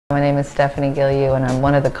My name is Stephanie Gilloud, and I'm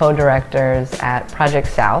one of the co-directors at Project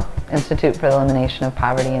South, Institute for the Elimination of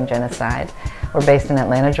Poverty and Genocide. We're based in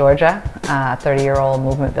Atlanta, Georgia, a 30-year-old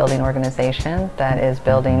movement building organization that is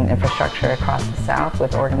building infrastructure across the South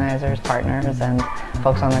with organizers, partners, and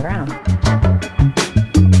folks on the ground.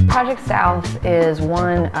 Project South is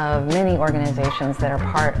one of many organizations that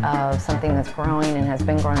are part of something that's growing and has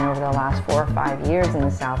been growing over the last 4 or 5 years in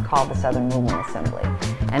the South called the Southern Movement Assembly.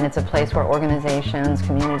 And it's a place where organizations,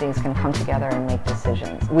 communities can come together and make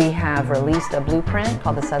decisions. We have released a blueprint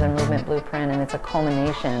called the Southern Movement Blueprint, and it's a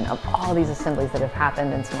culmination of all these assemblies that have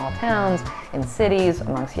happened in small towns, in cities,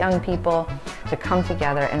 amongst young people, to come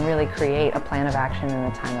together and really create a plan of action in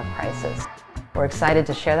a time of crisis. We're excited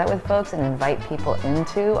to share that with folks and invite people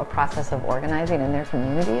into a process of organizing in their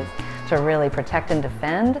communities to really protect and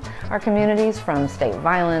defend our communities from state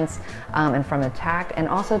violence and from attack, and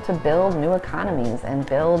also to build new economies and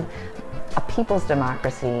build a people's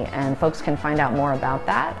democracy. And folks can find out more about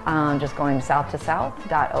that just going to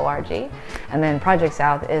southtosouth.org. And then Project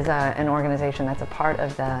South is an organization that's a part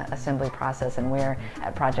of the assembly process, and we're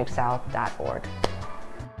at projectsouth.org.